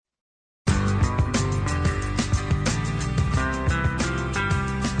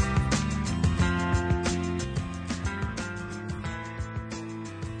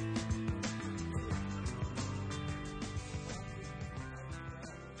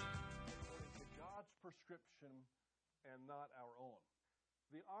and not our own.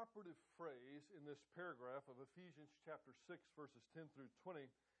 The operative phrase in this paragraph of Ephesians chapter 6, verses 10 through 20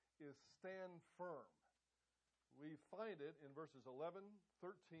 is stand firm. We find it in verses 11,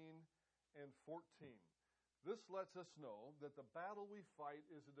 13, and 14. This lets us know that the battle we fight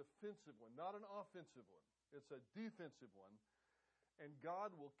is a defensive one, not an offensive one. It's a defensive one, and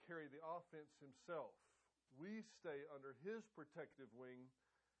God will carry the offense himself. We stay under his protective wing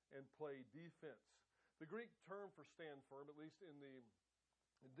and play defense. The Greek term for stand firm, at least in the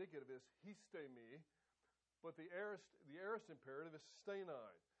indicative, is histemi, but the aorist imperative is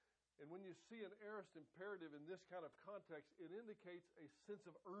stenai. And when you see an aorist imperative in this kind of context, it indicates a sense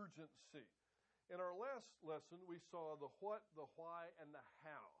of urgency. In our last lesson, we saw the what, the why, and the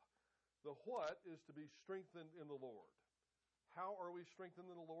how. The what is to be strengthened in the Lord. How are we strengthened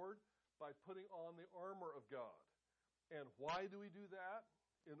in the Lord? By putting on the armor of God. And why do we do that?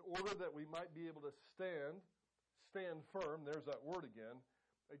 In order that we might be able to stand firm, there's that word again,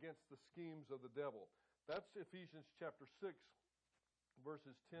 against the schemes of the devil. That's Ephesians chapter 6,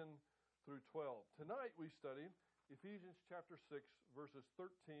 verses 10 through 12. Tonight we study Ephesians chapter 6, verses 13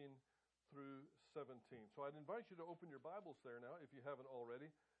 through 17. So I'd invite you to open your Bibles there now, if you haven't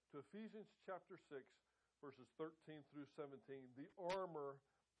already, to Ephesians chapter 6, verses 13 through 17, the armor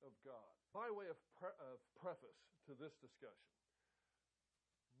of God. By way of preface to this discussion,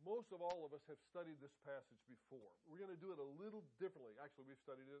 most of all of us have studied this passage before. We're going to do it a little differently. Actually, we've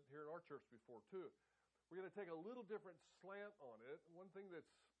studied it here in our church before, too. We're going to take a little different slant on it. One thing that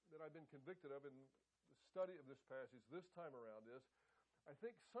I've been convicted of in the study of this passage this time around is I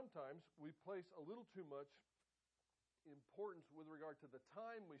think sometimes we place a little too much importance with regard to the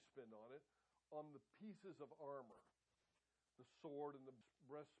time we spend on it on the pieces of armor, the sword and the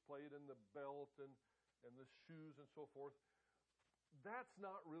breastplate and the belt and the shoes and so forth. That's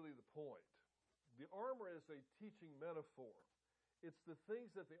not really the point. The armor is a teaching metaphor. It's the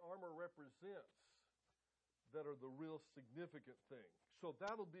things that the armor represents that are the real significant thing. So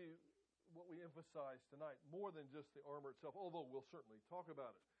that'll be what we emphasize tonight, more than just the armor itself, although we'll certainly talk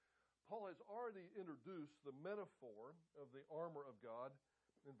about it. Paul has already introduced the metaphor of the armor of God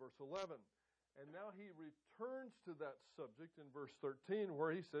in verse 11. And now he returns to that subject in verse 13,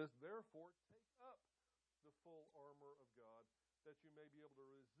 where he says, therefore, take up the full armor of God, that you may be able to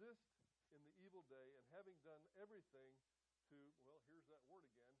resist in the evil day, and having done everything to, well, here's that word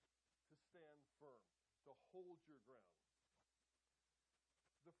again, to stand firm, to hold your ground.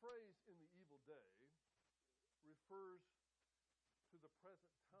 The phrase in the evil day refers to the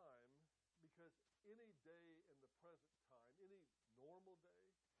present time, because any day in the present time, any normal day,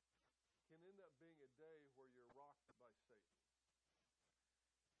 can end up being a day where you're rocked by Satan.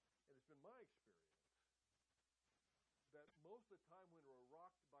 And it's been my experience that most of the time when we're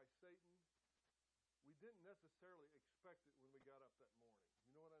rocked by Satan, we didn't necessarily expect it when we got up that morning.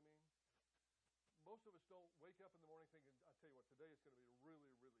 You know what I mean? Most of us don't wake up in the morning thinking, I'll tell you what, today is going to be a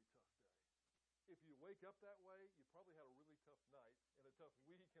really, really tough day. If you wake up that way, you probably had a really tough night and a tough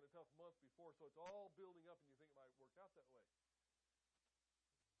week and a tough month before, so it's all building up and you think it might work out that way.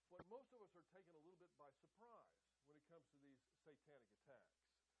 But most of us are taken a little bit by surprise when it comes to these satanic attacks.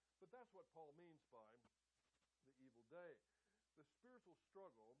 But that's what Paul means by the evil day. The spiritual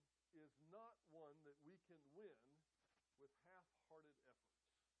struggle is not one that we can win with half-hearted efforts.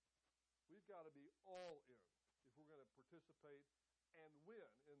 We've got to be all in if we're going to participate and win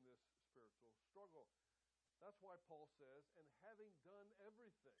in this spiritual struggle. That's why Paul says, and having done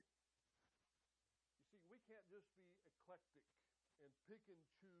everything. You see, we can't just be eclectic and pick and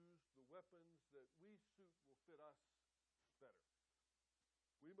choose the weapons that we suit will fit us better.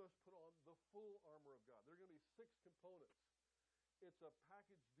 We must put on the full armor of God. There are going to be 6 components. It's a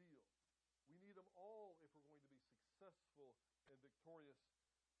package deal. We need them all if we're going to be successful and victorious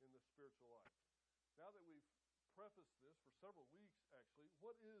in the spiritual life. Now that we've prefaced this for several weeks, actually,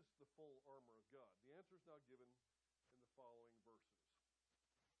 what is the full armor of God? The answer is now given in the following verses.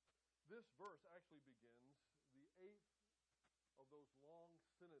 This verse actually begins the 8th of those long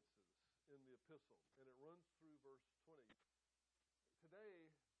sentences in the epistle, and it runs through verse 20.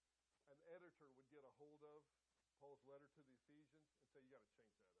 Today, an editor would get a hold of Paul's letter to the Ephesians and say, you got to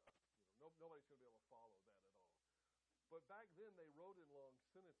change that up. Nobody's going to be able to follow that at all. But back then, they wrote in long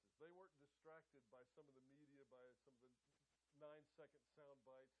sentences. They weren't distracted by some of the media, by some of the 9-second sound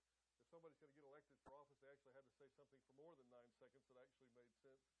bites. If somebody's going to get elected for office, they actually had to say something for more than 9 seconds that actually made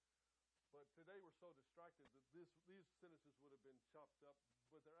sense. But today, we're so distracted that these sentences would have been chopped up,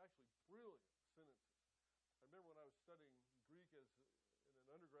 but they're actually brilliant sentences. I remember when I was studying Greek in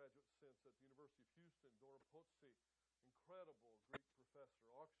an undergraduate sense at the University of Houston, Dora Pozzi, incredible Greek professor,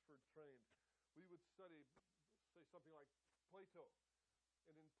 Oxford trained. We would study say something like Plato.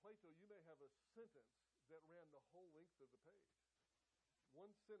 And in Plato, you may have a sentence that ran the whole length of the page.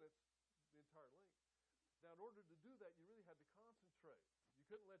 One sentence, the entire length. Now, in order to do that, you really had to concentrate. You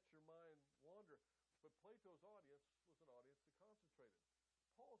couldn't let your mind wander. But Plato's audience was an audience that concentrated.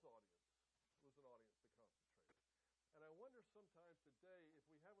 Paul's audience was an audience that concentrated. And I wonder sometimes today, if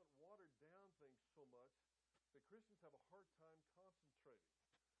we haven't watered down things so much, that Christians have a hard time concentrating.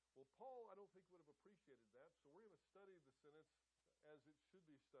 Well, Paul, I don't think, would have appreciated that, so we're going to study the sentence as it should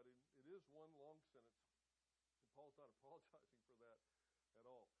be studied. It is one long sentence, and Paul's not apologizing for that at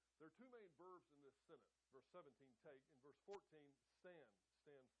all. There are two main verbs in this sentence. Verse 17, take, and verse 14, stand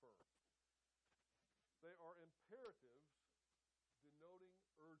firm. They are imperatives denoting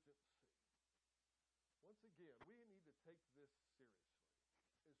urgency. Once again, we need to take this seriously.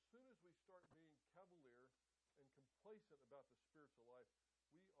 As soon as we start being cavalier and complacent about the spiritual life,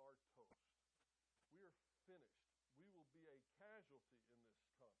 we are toast. We are finished. We will be a casualty in this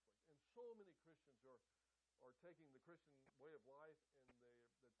conflict. And so many Christians are taking the Christian way of life and the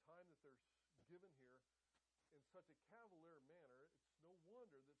time that they're given here in such a cavalier manner. It's no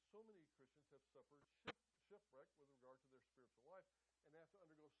wonder that so many Christians have suffered shipwreck with regard to their spiritual life and have to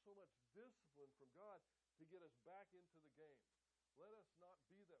undergo so much discipline from God to get us back into the game. Let us not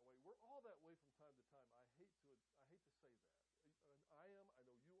be that way. We're all that way from time to time. I hate to say that. I am. I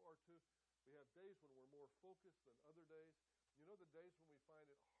know you are too. We have days when we're more focused than other days. You know the days when we find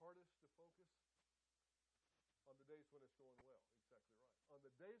it hardest to focus? On the days when it's going well. Exactly right. On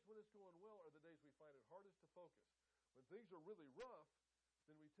the days when it's going well are the days we find it hardest to focus. When things are really rough,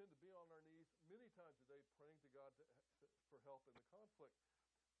 then we tend to be on our knees many times a day praying to God for help in the conflict.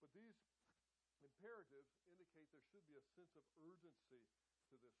 But these imperatives indicate there should be a sense of urgency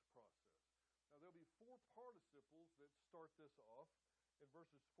to this process. Now, there'll be four participles that start this off in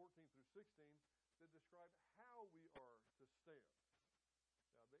verses 14 through 16 that describe how we are to stand.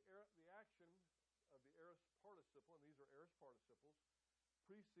 Now, the action of the aorist participle, and these are aorist participles,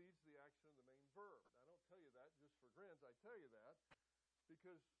 precedes the action of the main verb. Now, I don't tell you that just for grins. I tell you that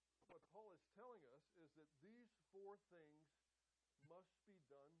because what Paul is telling us is that these four things must be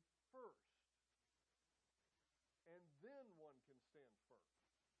done first. And then one can stand firm.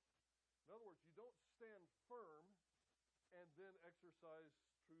 In other words, you don't stand firm and then exercise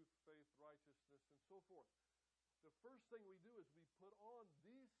truth, faith, righteousness, and so forth. The first thing we do is we put on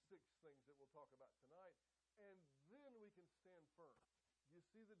these 6 things that we'll talk about tonight, and then we can stand firm. You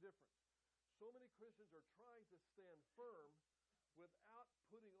see the difference? So many Christians are trying to stand firm without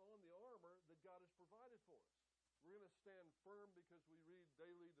putting on the armor that God has provided for us. We're going to stand firm because we read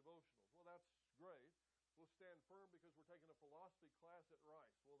daily devotionals. Well, that's great. We'll stand firm because we're taking a philosophy class at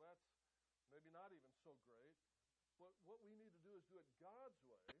Rice. Well, that's maybe not even so great. But what we need to do is do it God's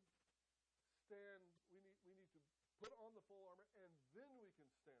way. We need to put on the full armor, and then we can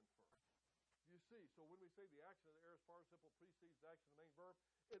stand firm. You see, so when we say the action of the aorist participle precedes the action of the main verb,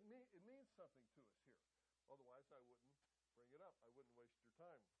 it means something to us here. Otherwise, I wouldn't bring it up. I wouldn't waste your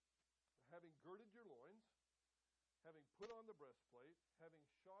time. Having girded your loins, having put on the breastplate, having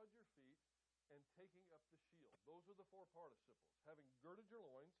shod your feet, and taking up the shield. Those are the four participles. Having girded your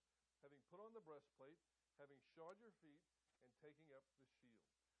loins, having put on the breastplate, having shod your feet, and taking up the shield.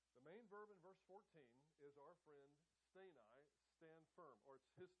 The main verb in verse 14 is our friend stenai, stand firm, or it's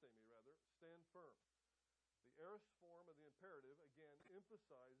histemi rather, stand firm. The aorist form of the imperative, again,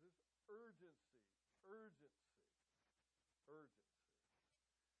 emphasizes urgency.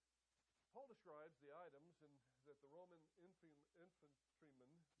 Paul describes the items that the Roman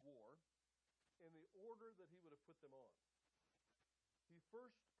infantrymen wore in the order that he would have put them on. He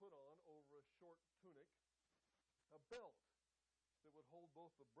first put on, over a short tunic, a belt that would hold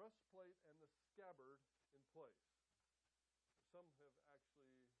both the breastplate and the scabbard in place. Some have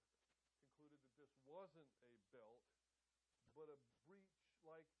actually concluded that this wasn't a belt, but a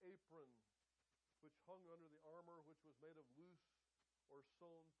breech-like apron which hung under the armor, which was made of loose or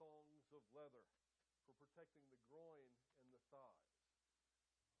sewn thongs of leather for protecting the groin and the thighs.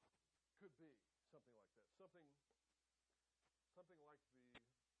 Could be something like that. Something like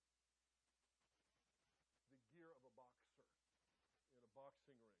the gear of a boxer in a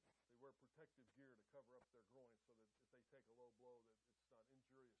boxing ring. They wear protective gear to cover up their groin so that if they take a low blow that it's not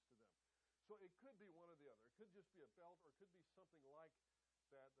injurious to them. So it could be one or the other. It could just be a belt, or it could be something like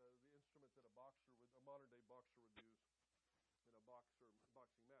that, the instrument that a modern-day boxer would use in a boxing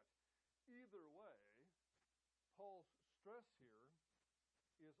match. Either way, Paul's stress here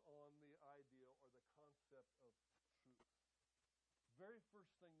is on the idea or the concept of truth. Very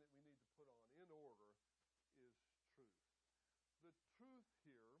first thing that we need to put on in order is truth. The truth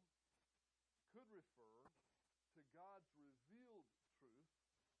here could refer to God's revealed truth,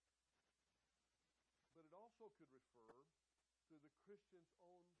 but it also could refer to the Christian's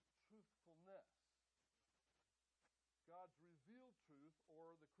own truthfulness. God's revealed truth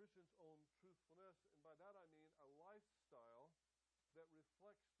or the Christian's own truthfulness, and by that I mean a lifestyle that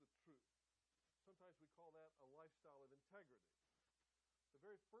reflects the truth. Sometimes we call that a lifestyle of integrity. The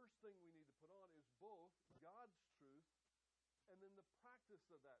very first thing we need to put on is both God's truth and then the practice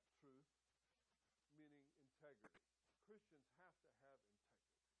of that truth, meaning integrity. Christians have to have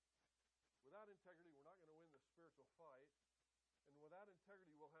integrity. Without integrity, we're not going to win the spiritual fight, and without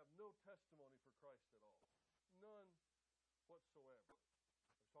integrity, we'll have no testimony for Christ at all. None whatsoever.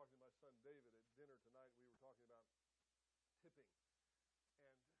 I was talking to my son David at dinner tonight. We were talking about tipping.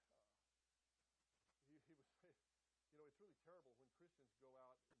 And he was saying, it's really terrible when Christians go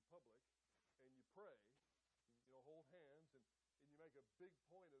out in public and you pray, hold hands, and you make a big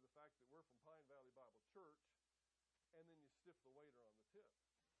point of the fact that we're from Pine Valley Bible Church, and then you stiff the waiter on the tip.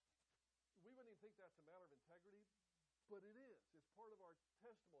 We wouldn't even think that's a matter of integrity, but it is. It's part of our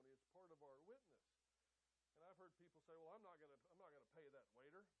testimony. It's part of our witness. And I've heard people say, well, I'm not going to pay that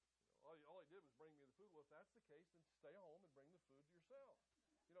waiter. All he did was bring me the food. Well, if that's the case, then stay home and bring the food yourself.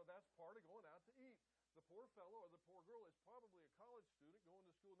 That's part of going out to eat. The poor fellow or the poor girl is probably a college student going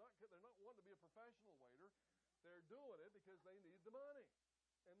to school. They're not wanting to be a professional waiter. They're doing it because they need the money,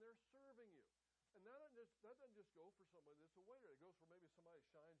 and they're serving you. And that doesn't just go for somebody that's a waiter. It goes for maybe somebody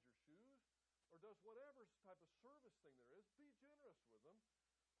shines your shoes or does whatever type of service thing there is. Be generous with them.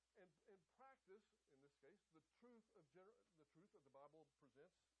 And practice, in this case, the truth that the Bible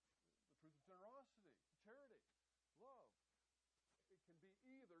presents, the truth of generosity, charity, love. It can be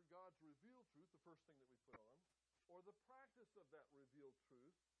either God's revealed truth, the first thing that we put on, or the practice of that revealed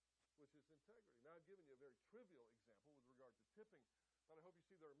truth, which is integrity. Now, I've given you a very trivial example with regard to tipping, but I hope you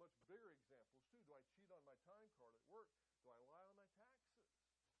see there are much bigger examples, too. Do I cheat on my time card at work? Do I lie on my taxes?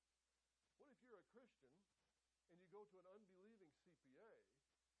 What if you're a Christian and you go to an unbelieving CPA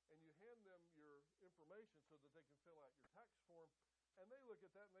and you hand them your information so that they can fill out your tax form, and they look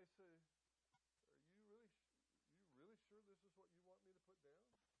at that and they say, are you really sure this is what you want me to put down?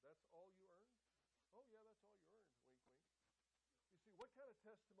 That's all you earned? Oh, yeah, that's all you earned. Wink, wink. You see, what kind of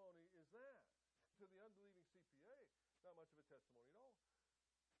testimony is that? To the unbelieving CPA, not much of a testimony at all.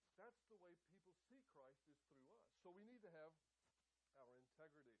 That's the way people see Christ, is through us. So we need to have our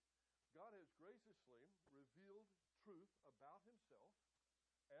integrity. God has graciously revealed truth about himself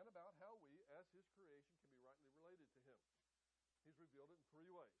and about how we, as his creation, can be rightly related to him. He's revealed it in three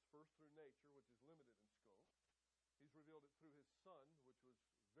ways. First, through nature, which is limited in scope. He's revealed it through his Son, which was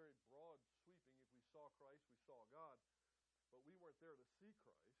very broad, sweeping. If we saw Christ, we saw God. But we weren't there to see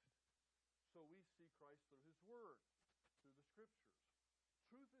Christ. So we see Christ through his Word, through the Scriptures.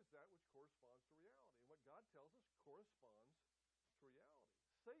 Truth is that which corresponds to reality. And what God tells us corresponds to reality.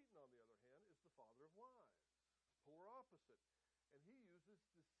 Satan, on the other hand, is the father of lies, polar opposite. And he uses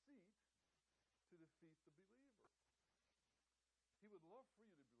deceit to defeat the believer. He would love for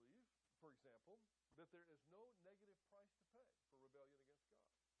you to believe, for example, that there is no negative price to pay for rebellion against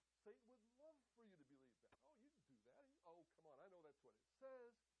God. Satan would love for you to believe that. Oh, you can do that. Oh, come on, I know that's what it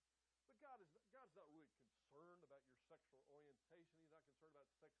says. But God's not really concerned about your sexual orientation. He's not concerned about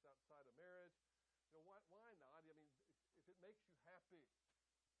sex outside of marriage. Why not? I mean, if it makes you happy.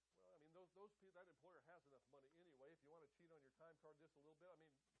 Well, I mean, those people, that employer has enough money anyway. If you want to cheat on your time card just a little bit, I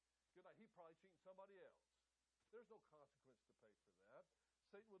mean, good night. He'd probably cheat somebody else. There's no consequence to pay for that.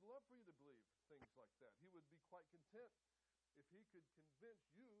 Satan would love for you to believe things like that. He would be quite content if he could convince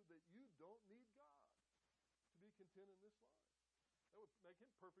you that you don't need God to be content in this life. That would make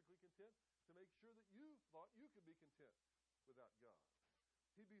him perfectly content to make sure that you thought you could be content without God.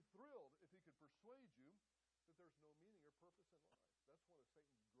 He'd be thrilled if he could persuade you that there's no meaning or purpose in life. That's one of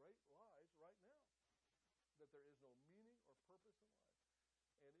Satan's great lies right now, that there is no meaning or purpose in life.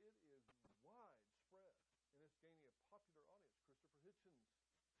 And it is widespread, and it's gaining a popular audience. Christopher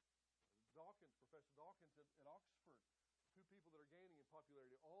Hitchens, Professor Dawkins at Oxford, two people that are gaining in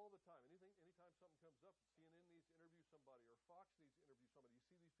popularity all the time. Anytime something comes up, CNN needs to interview somebody or Fox needs to interview somebody. You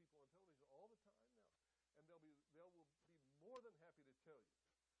see these people on television all the time now. And they will be more than happy to tell you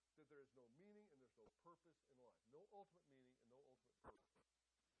that there is no meaning and there's no purpose in life. No ultimate meaning and no ultimate purpose.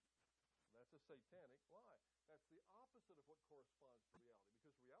 And that's a satanic lie. That's the opposite of what corresponds to reality,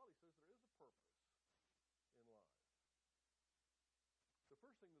 because reality says there is a purpose in life. The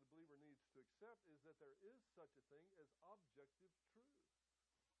first thing that the believer needs to accept is that there is such a thing as objective truth.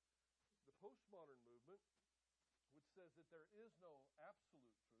 The postmodern movement, which says that there is no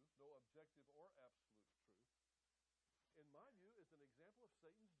absolute truth, no objective or absolute truth, in my view, is an example of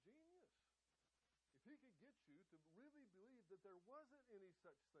Satan's genius. If he could get you to really believe that there wasn't any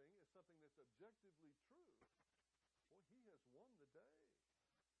such thing as something that's objectively true, well, he has won the day.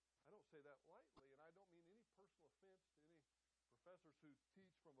 I don't say that lightly, and I don't mean any personal offense to any professors who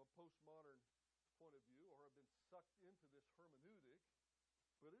teach from a postmodern point of view or have been sucked into this hermeneutic,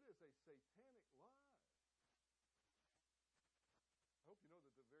 but it is a satanic lie. I hope you know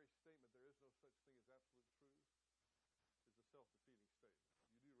that the very statement, there is no such thing as absolute truth, is a self-defeating statement.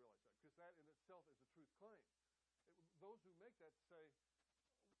 You do realize that, because that in itself is a truth claim. Those who make that say,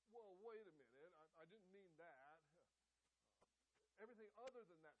 well, wait a minute, I didn't mean that. Everything other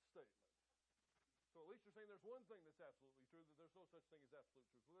than that statement. So at least you're saying there's one thing that's absolutely true, that there's no such thing as absolute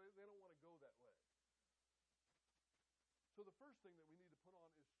truth. Well, they don't want to go that way. So the first thing that we need to put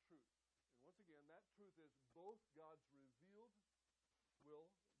on is truth. And once again, that truth is both God's revealed will,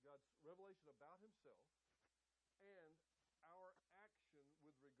 God's revelation about himself, and our action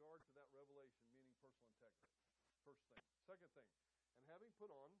with regard to that revelation, meaning personal integrity. First thing. Second thing, and having put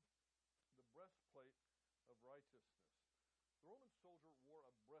on the breastplate of righteousness. The Roman soldier wore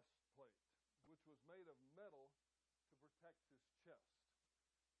a breastplate, which was made of metal to protect his chest.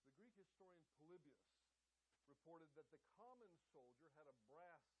 The Greek historian Polybius reported that the common soldier had a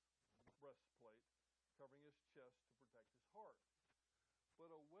brass breastplate covering his chest to protect his heart. But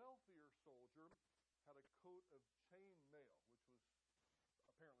a wealthier soldier had a coat of chain mail, which was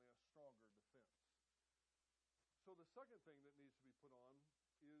apparently a stronger defense. So the second thing that needs to be put on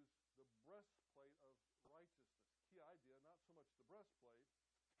is the breastplate of righteousness. Key idea, not so much the breastplate,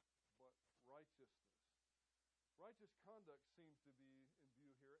 but righteousness. Righteous conduct seems to be in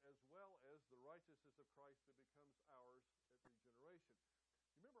view here, as well as the righteousness of Christ that becomes ours at regeneration.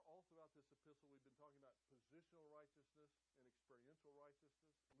 You remember all throughout this epistle we've been talking about positional righteousness and experiential righteousness,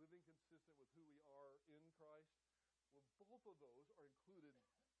 living consistent with who we are in Christ. Well, both of those are included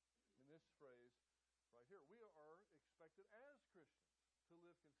in this phrase right here. We are expected as Christians to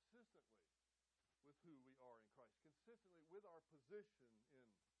live consistently with who we are in Christ, consistently with our position in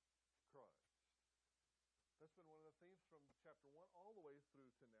Christ. That's been one of the themes from chapter 1 all the way through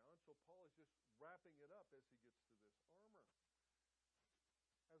to now, and so Paul is just wrapping it up as he gets to this armor.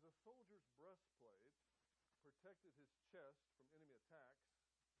 As a soldier's breastplate protected his chest from enemy attacks,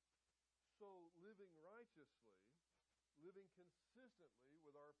 so living righteously, living consistently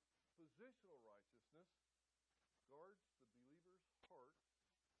with our positional righteousness, guards the believer's heart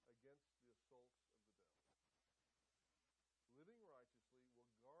against the assaults of the devil. Living righteously will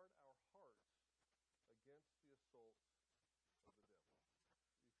guard our hearts against the assaults of the devil.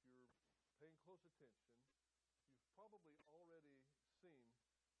 If you're paying close attention, you've probably already seen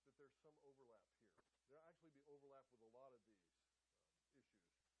that there's some overlap here. There'll actually be overlap with a lot of these issues.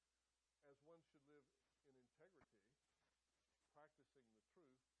 As one should live in integrity, practicing the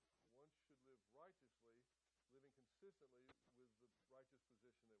truth, one should live righteously, living consistently with the righteous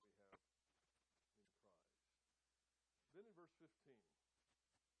position that we have in Christ. Then in verse 15,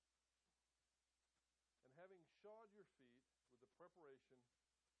 and having shod your feet with the preparation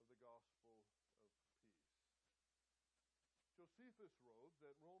of the gospel of peace. Josephus wrote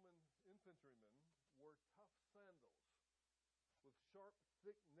that Roman infantrymen wore tough sandals with sharp,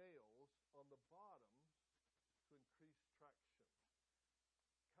 thick nails on the bottoms to increase traction.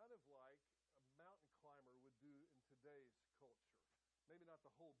 Kind of like a mountain climber would do in today's culture. Maybe not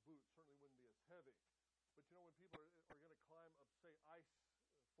the whole boot, certainly wouldn't be as heavy. But you know, when people are going to climb up, say, ice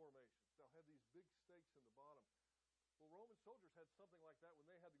formations, they'll have these big stakes in the bottom. Well, Roman soldiers had something like that when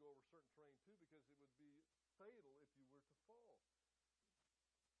they had to go over certain terrain too, because it would be fatal if you were to fall.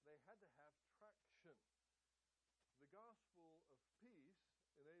 They had to have traction. The gospel of peace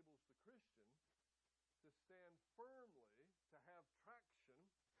enables the Christian to stand firmly, to have traction,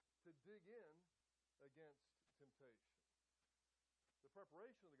 to dig in against temptation. The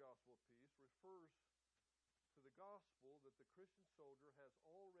preparation of the gospel of peace refers to the gospel that the Christian soldier has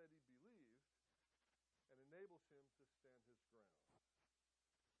already believed and enables him to stand his ground.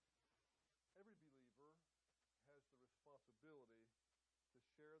 Every believer has the responsibility to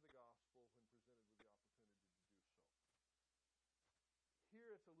share the gospel when presented with the opportunity to do so.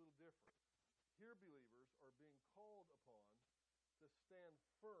 Here it's a little different. Here believers are being called upon to stand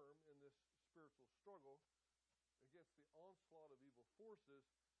firm in this spiritual struggle against the onslaught of evil forces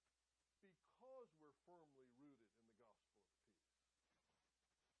because we're firmly rooted in the gospel of peace.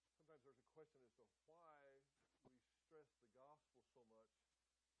 Sometimes there's a question as to why we stress the gospel so much,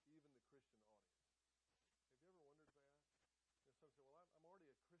 even the Christian audience. Have you ever wondered that? You know, some say, well, I'm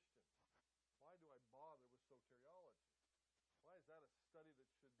already a Christian. Why do I bother with soteriology? Why is that a study that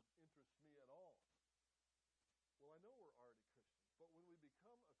should interest me at all? Well, I know we're already Christians, but when we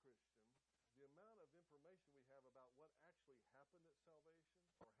become a Christian, the the amount of information we have about what actually happened at salvation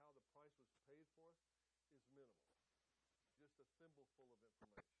or how the price was paid for us is minimal. Just a thimbleful of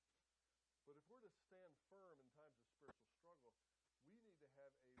information. But if we're to stand firm in times of spiritual struggle, we need to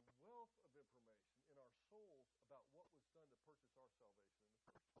have a wealth of information in our souls about what was done to purchase our salvation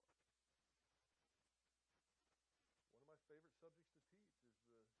in the first place. One of my favorite subjects to teach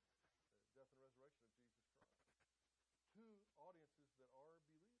is the death and resurrection of Jesus Christ to audiences that are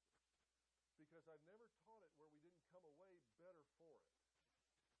believers. Because I've never taught it where we didn't come away better for it,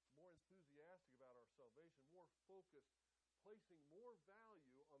 more enthusiastic about our salvation, more focused, placing more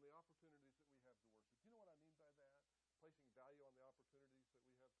value on the opportunities that we have to worship. You know what I mean by that? Placing value on the opportunities that we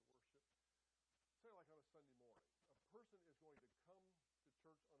have to worship. Say like on a Sunday morning. A person is going to come to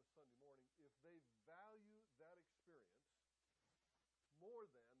church on a Sunday morning if they value that experience more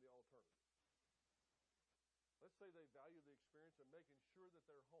than the alternative. Let's say they value the experience of making sure that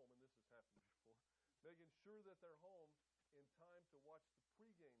they're home, and this has happened before, making sure that they're home in time to watch the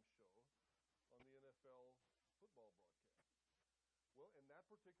pregame show on the NFL football broadcast. Well, in that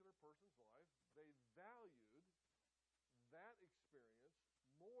particular person's life, they valued that experience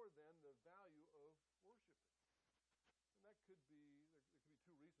more than the value of worshiping. And that could be, there could be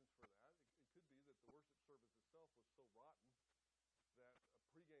two reasons for that. It could be that the worship service itself was so rotten that a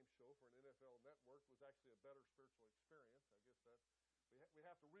pregame show for an NFL network was actually a better spiritual experience. I guess that we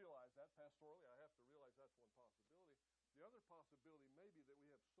have to realize that pastorally. I have to realize that's one possibility. The other possibility may be that we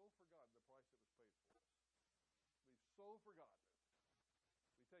have so forgotten the price that was paid for us. We've so forgotten it.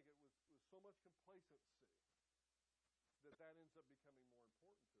 We take it with so much complacency that ends up becoming more important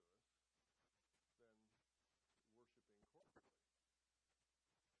to us than worshiping corporately.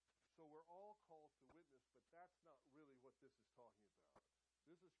 So we're all called to witness, but that's not really what this is talking about.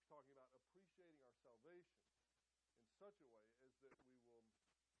 This is talking about appreciating our salvation in such a way as that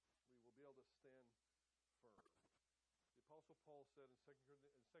we will be able to stand firm. The Apostle Paul said in 2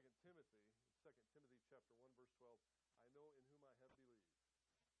 Timothy chapter 1, verse 12, I know in whom I have believed,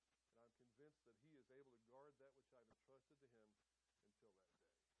 and I'm convinced that he is able to guard that which I've entrusted to him until that day.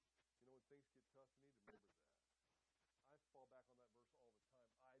 You know, when things get tough, you need to remember that. I fall back on that verse all the time.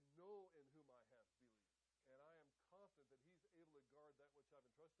 I know in whom I have believed, and I am confident that he's able to guard that which I've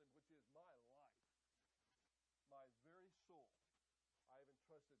entrusted him, which is my life, my very soul. I have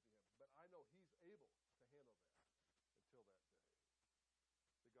entrusted to him, but I know he's able to handle that until that day.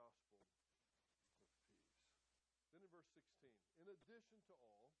 The gospel of peace. Then in verse 16, in addition to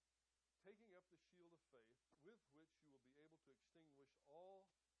all, taking up the shield of faith, with which you will be able to extinguish all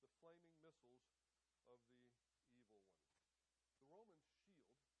the flaming missiles of the evil one. The Roman shield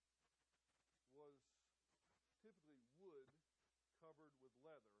was typically wood covered with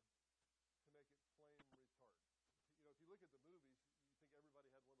leather to make it flame retardant. You know, if you look at the movies, you think everybody had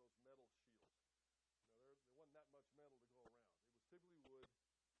one of those metal shields. You know, there wasn't that much metal to go around. It was typically wood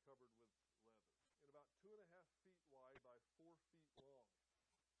covered with leather. And about 2.5 feet wide by 4 feet long.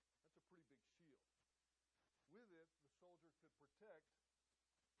 That's a pretty big shield. With it, the soldier could protect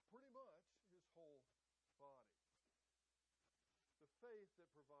pretty much his whole body. The faith that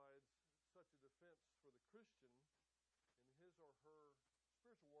provides such a defense for the Christian in his or her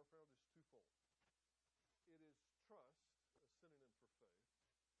spiritual warfare is twofold. It is trust, a synonym for faith.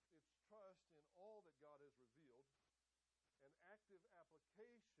 It's trust in all that God has revealed, and active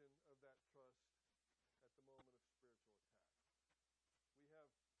application of that trust at the moment of spiritual attack. We have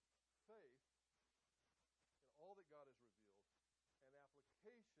faith in all that God has revealed, and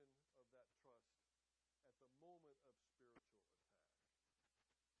application of that trust at the moment of spiritual attack.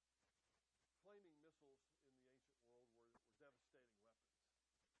 Flaming missiles in the ancient world were devastating weapons.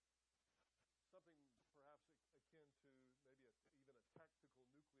 Something perhaps akin to maybe even a tactical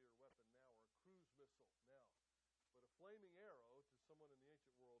nuclear weapon now, or a cruise missile now. But a flaming arrow to someone in the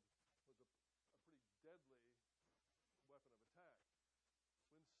ancient world was a pretty deadly weapon of attack.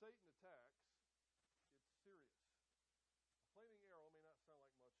 When Satan attacks, it's serious. A flaming arrow may not sound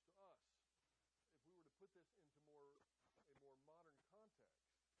like much to us. If we were to put this into a more modern context,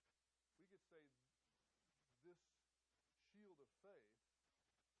 we could say this shield of faith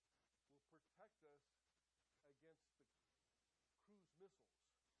will protect us against the cruise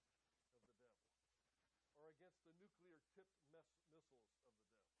missiles of the devil, or against the nuclear-tipped missiles of the devil.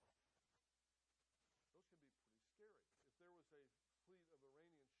 Those can be pretty scary. If there was a fleet of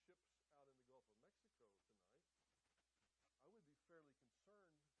Iranian ships out in the Gulf of Mexico tonight, I would be fairly concerned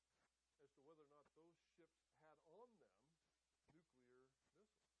as to whether or not those ships had on them nuclear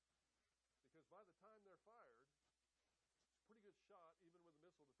missiles. Because by the time they're fired, it's a pretty good shot, even with a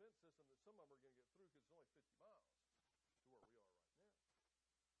missile defense system, that some of them are going to get through, because it's only 50 miles to where we are right now.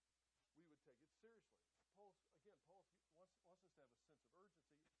 We would take Paul wants us to have a sense of urgency,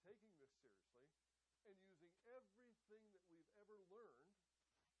 taking this seriously, and using everything that we've ever learned,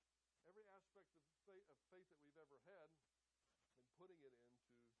 every aspect of faith that we've ever had, and putting it into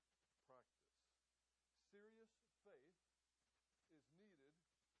practice. Serious faith is needed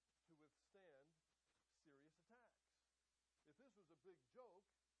to withstand serious attacks. If this was a big joke,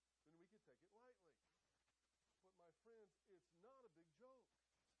 then we could take it lightly. But my friends, it's not a big joke.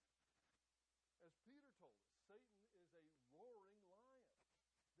 As Peter told us, Satan is a roaring lion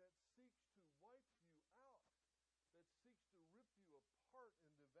that seeks to wipe you out, that seeks to rip you apart and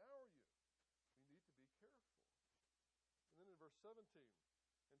devour you. We need to be careful. And then in verse 17,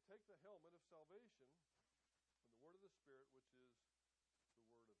 and take the helmet of salvation and the word of the Spirit, which is the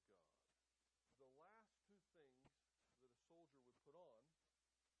word of God. The last two things that a soldier would put on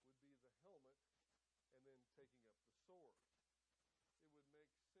would be the helmet and then taking up the sword. It would make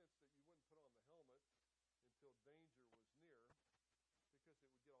sense that you wouldn't put on the helmet until danger was near, because it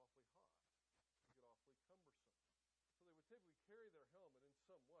would get awfully hot. It would get awfully cumbersome. So they would typically carry their helmet in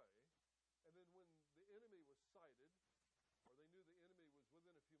some way, and then when the enemy was sighted, or they knew the enemy was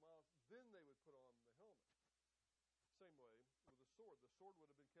within a few miles, then they would put on the helmet. Same way with the sword. The sword would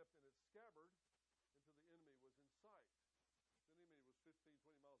have been kept in its scabbard until the enemy was in sight. If the enemy was 15,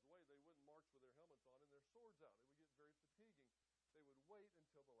 20 miles away, they wouldn't march with their helmets on and their swords out. It would get very fatiguing. They would wait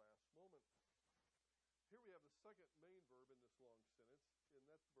until the last moment. Here we have the second main verb in this long sentence, and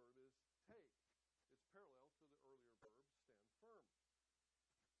that verb is take. It's parallel to the earlier verb, stand firm.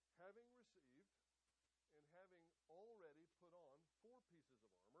 Having received and having already put on 4 pieces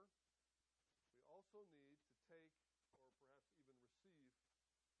of armor, we also need to take, or perhaps even receive,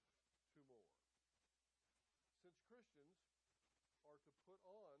 2 more. Since Christians are to put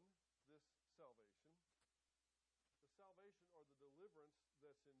on this salvation, the salvation or the deliverance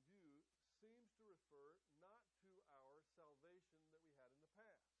that's in view seems to refer not to our salvation that we had in the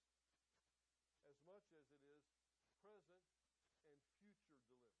past, as much as it is present and future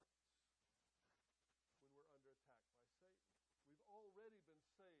deliverance when we're under attack by Satan. We've already been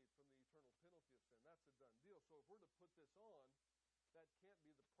saved from the eternal penalty of sin. That's a done deal. So if we're to put this on, that can't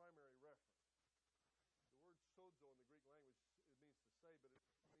be the primary reference. The word sozo in the Greek language, it means to save, but it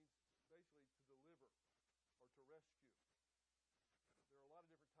means basically to deliver or to rescue. There are a lot of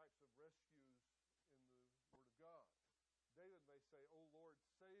different types of rescues in the Word of God. David may say, "Oh Lord,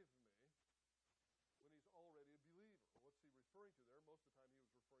 save me," when he's already a believer. What's he referring to there? Most of the time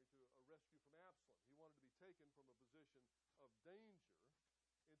he was referring to a rescue from Absalom. He wanted to be taken from a position of danger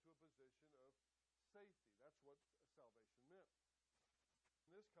into a position of safety. That's what salvation meant.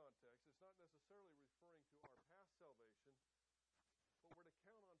 In this context, it's not necessarily referring to our past salvation, but we're to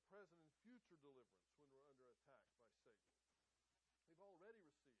count on present and future deliverance when we're under attack by Satan. We've already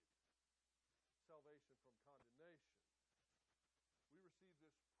received salvation from condemnation. We receive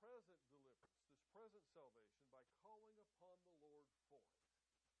this present deliverance, this present salvation, by calling upon the Lord for it.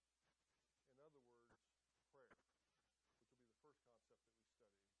 In other words, prayer, which will be the first concept that we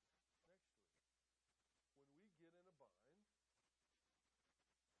study next week. When we get in a bind,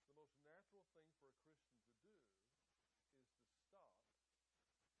 the most natural thing for a Christian to do is to stop and to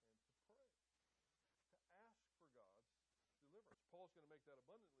pray, to ask for God's deliverance. Paul's going to make that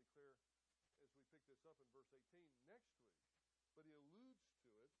abundantly clear as we pick this up in verse 18 next week, but he alludes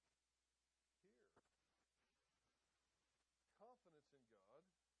to it here. Confidence in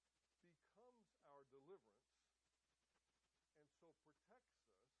God becomes our deliverance, and so protects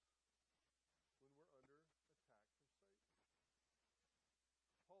us when we're under attack from Satan.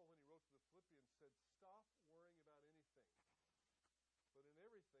 Paul, when he wrote to the Philippians, said, "Stop worrying about anything, but in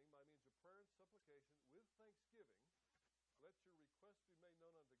everything, by means of prayer and supplication, with thanksgiving, let your requests be made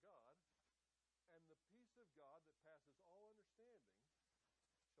known unto God, and the peace of God that passes all understanding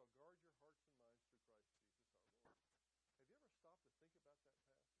shall guard your hearts and minds through Christ Jesus our Lord." Have you ever stopped to think about that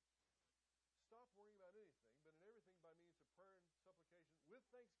passage? Stop worrying about anything, but in everything, by means of prayer and supplication, with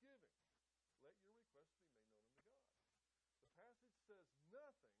thanksgiving, let your requests be made known unto God. The passage says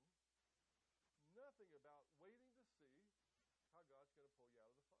nothing about waiting to see how God's going to pull you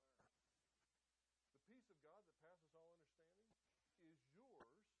out of the fire. The peace of God that passes all understanding is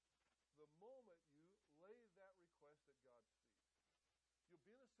yours the moment you lay that request at God's feet. You'll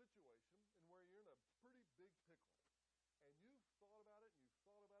be in a situation where you're in a pretty big pickle, and you've thought about it,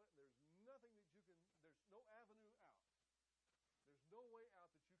 and there's nothing that you can, there's no avenue out. There's no way out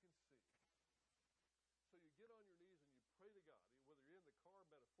that you can see. So you get on your knees and you pray to God, whether you're in the car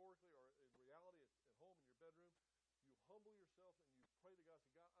metaphorically or in reality at home in your bedroom. You humble yourself and you pray to God, say,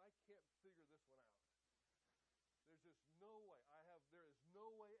 "God, I can't figure this one out. There's just no way. There is no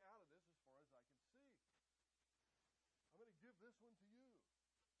way out of this as far as I can see." give this one to you.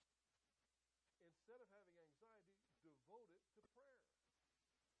 Instead of having anxiety, devote it to prayer.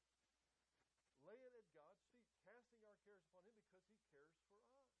 Lay it at God's feet, casting our cares upon Him because He cares for us.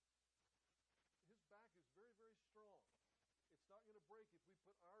 His back is very, very strong. It's not going to break if we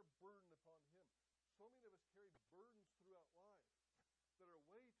put our burden upon Him. So many of us carry burdens throughout life that are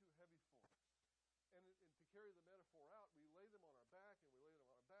way too heavy for us. And to carry the metaphor out, we lay them on our back, and we lay them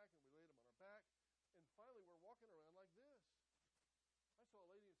on our back, and we lay them on our back, and finally we're walking around like this. I saw a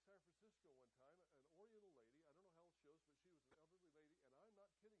lady in San Francisco one time, an Oriental lady. I don't know how old she was, but she was an elderly lady, and I'm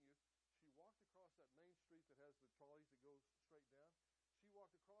not kidding you. She walked across that main street that has the trolleys that go straight down. She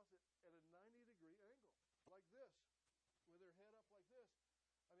walked across it at a 90-degree angle, like this, with her head up like this.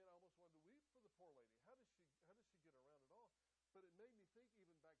 I mean, I almost wanted to weep for the poor lady. How does she get around at all? But it made me think,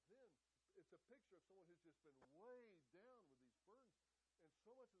 even back then, it's a picture of someone who's just been weighed down with these burdens. And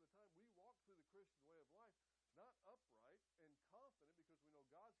so much of the time we walk through the Christian way of life, not upright and confident because we know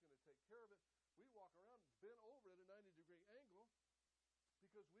God's going to take care of it. We walk around bent over at a 90-degree angle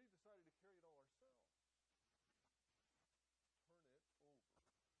because we decided to carry it all ourselves.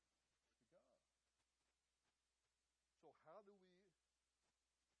 Turn it over to God. So how do we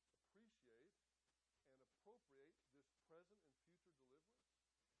appreciate and appropriate this present and future deliverance?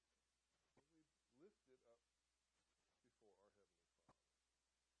 We lift it up before our Heavenly Father.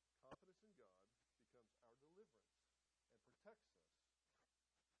 Confidence in God becomes our deliverance and protects us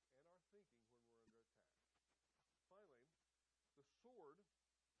and our thinking when we're under attack. Finally, the sword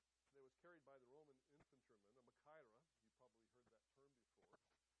that was carried by the Roman infantryman, a machaira, you probably heard that term before,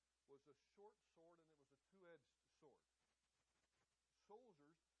 was a short sword, and it was a two-edged sword.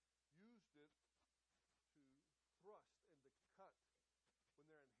 Soldiers used it to thrust and to cut when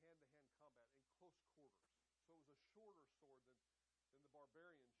they're in hand-to-hand combat, in close quarters. So it was a shorter sword than the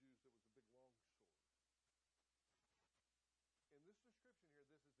barbarians used. It was a big, long sword. In this description here,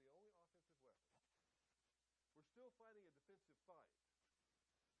 this is the only offensive weapon. We're still fighting a defensive fight,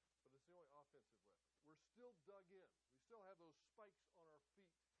 but it's the only offensive weapon. We're still dug in. We still have those spikes on our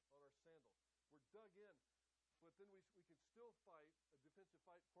feet, on our sandals. We're dug in, but then we can still fight a defensive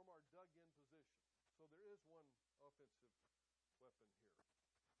fight from our dug-in position. So there is one offensive weapon here.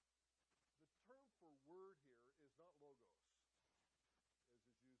 The term for word here is not logos, as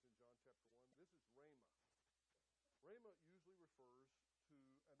is used in John chapter 1. This is rhema. Rhema usually refers to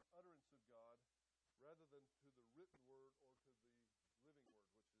an utterance of God rather than to the written word or to the living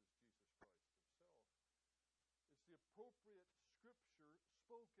word, which is Jesus Christ Himself. It's the appropriate scripture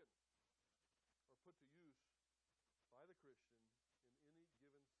spoken or put to use by the Christian in any given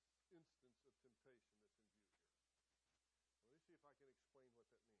instance of temptation that's in view here. Let me see if I can explain what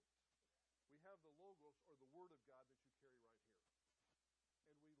that means. We have the logos, or the word of God, that you carry right here.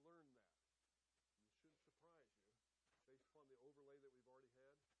 And we learn that. And this shouldn't surprise you, based upon the overlay that we've already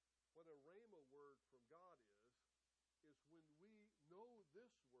had. What a rhema word from God is when we know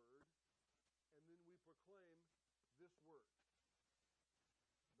this word, and then we proclaim this word.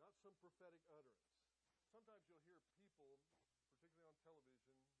 Not some prophetic utterance. Sometimes you'll hear people, particularly on television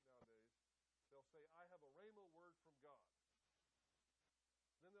nowadays, they'll say, I have a rhema word from God.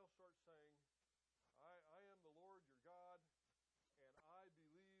 Then they'll start saying, I am the Lord your God, and I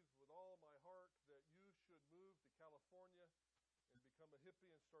believe with all my heart that you should move to California and become a hippie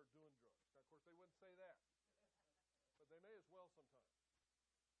and start doing drugs. Now, of course, they wouldn't say that, but they may as well sometimes.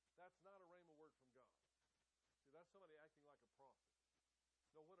 That's not a rhema word from God. See, that's somebody acting like a prophet.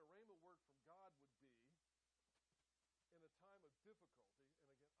 No, what a rhema word from God would be in a time of difficulty,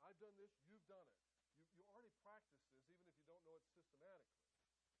 and again, I've done this, you've done it. You already practice this, even if you don't know it systematically.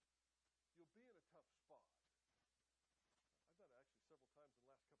 You'll be in a tough spot. I've done it actually several times in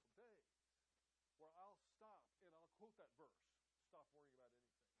the last couple of days, where I'll stop and I'll quote that verse. Stop worrying about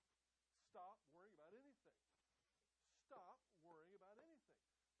anything. Stop worrying about anything. Stop worrying about anything.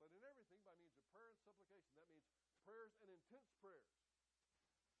 But in everything, by means of prayer and supplication, that means prayers and intense prayers.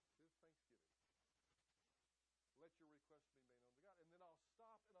 This Thanksgiving. Let your requests be made known to God. And then I'll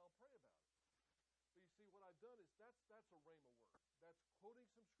stop and I'll pray about it. But you see, what I've done is that's a rhema word. That's quoting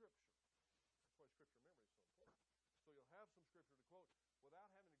some scripture. That's why scripture memory is so important. So you'll have some scripture to quote without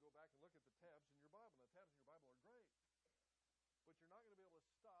having to go back and look at the tabs in your Bible. Now, tabs in your Bible are great. But you're not going to be able to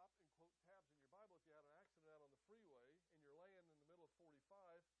stop and quote tabs in your Bible if you had an accident out on the freeway and you're laying in the middle of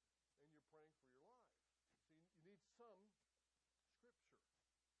 45 and you're praying for your life. See, you need some scripture.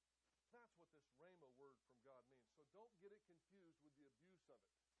 That's what this rhema word from God means. So don't get it confused with the abuse of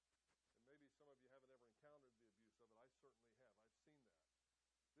it. And maybe some of you haven't ever encountered the abuse of it. I certainly have. I've seen that.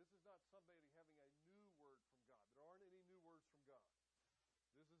 This is not somebody having a new word from God. There aren't any new words from God.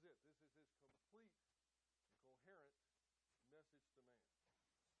 This is it. This is His complete and coherent message to man.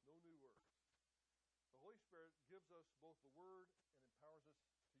 No new words. The Holy Spirit gives us both the Word and empowers us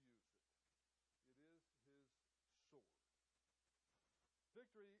to use it. It is His sword.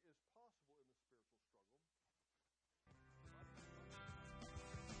 Victory is possible in the spiritual struggle